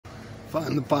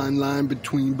Find the fine line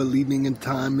between believing in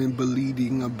time and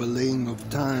believing a belaying of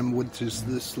time. What is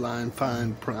this line?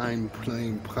 Fine, prime,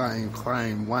 plane, prime,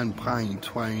 crime, 1 prime,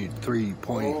 23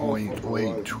 point,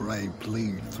 wait, try,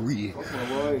 play, 3.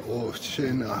 Oh,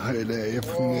 shit, I heard that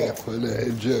if never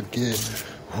the jacket.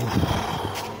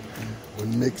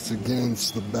 When mixed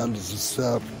against the battles of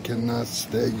self, cannot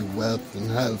stay wealth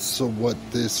and health. So what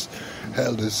this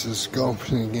hell is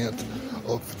going at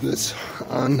of this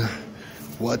on.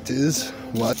 What is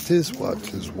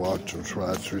water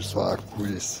trash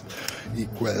quiz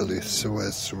equally so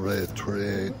as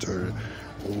reiterator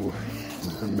or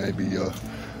maybe a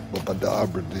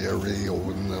babadabra dairy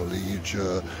or knowledge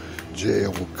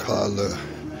jail color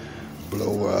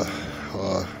blower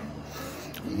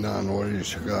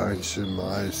non-orange guys in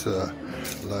my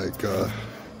like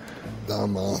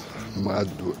dama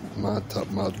mata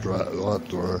madra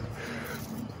author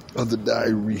of the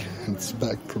diary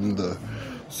inspect from the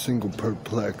single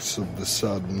perplex of the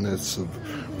suddenness of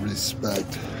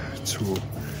respect to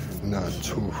not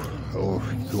to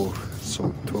yo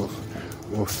so to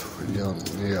young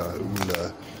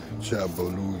ula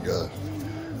chabaluga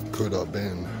could have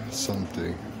been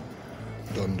something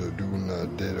dunder duna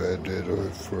dera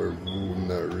for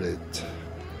una ret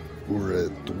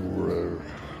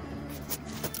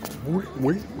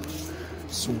wait.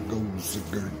 So goes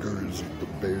the girls of the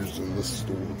bears and the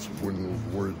stones when the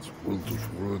words will just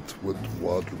roots with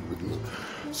water with the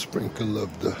sprinkle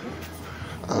of the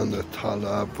on the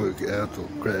talapuk apple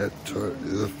gratter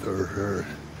after her.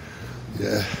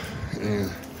 Yeah, and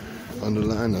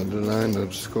underline the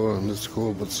score,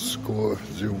 what's the score?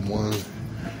 0-1.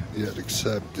 Yet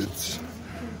except it's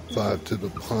 5 to the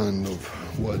pun of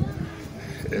what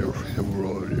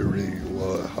every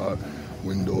hot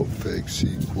window fake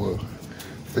sequel.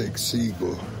 Fake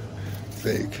seagull,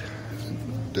 fake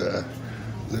the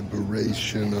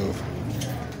liberation of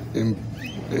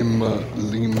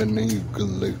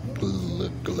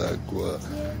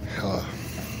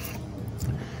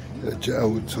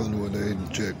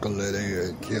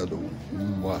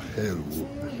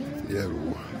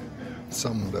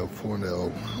some of the for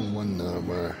one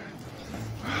number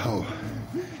how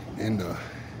in a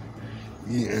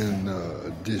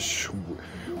dish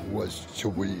was to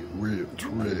we read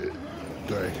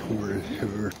that we're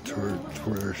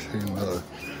in the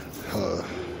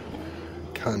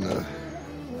kind of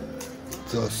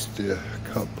dusty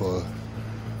cup of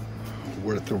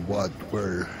worth of what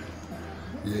where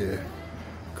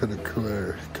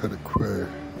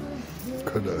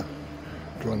coulda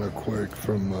drawn a quirk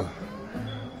from a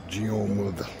geom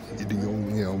of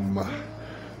idiom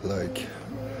like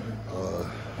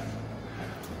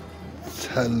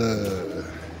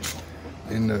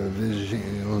in a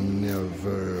vision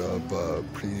never of a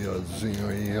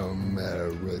pre-museum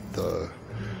with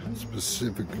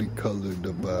specifically colored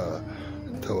about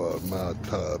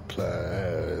mata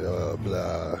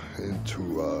blah into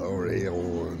Oreo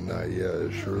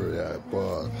and sure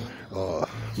but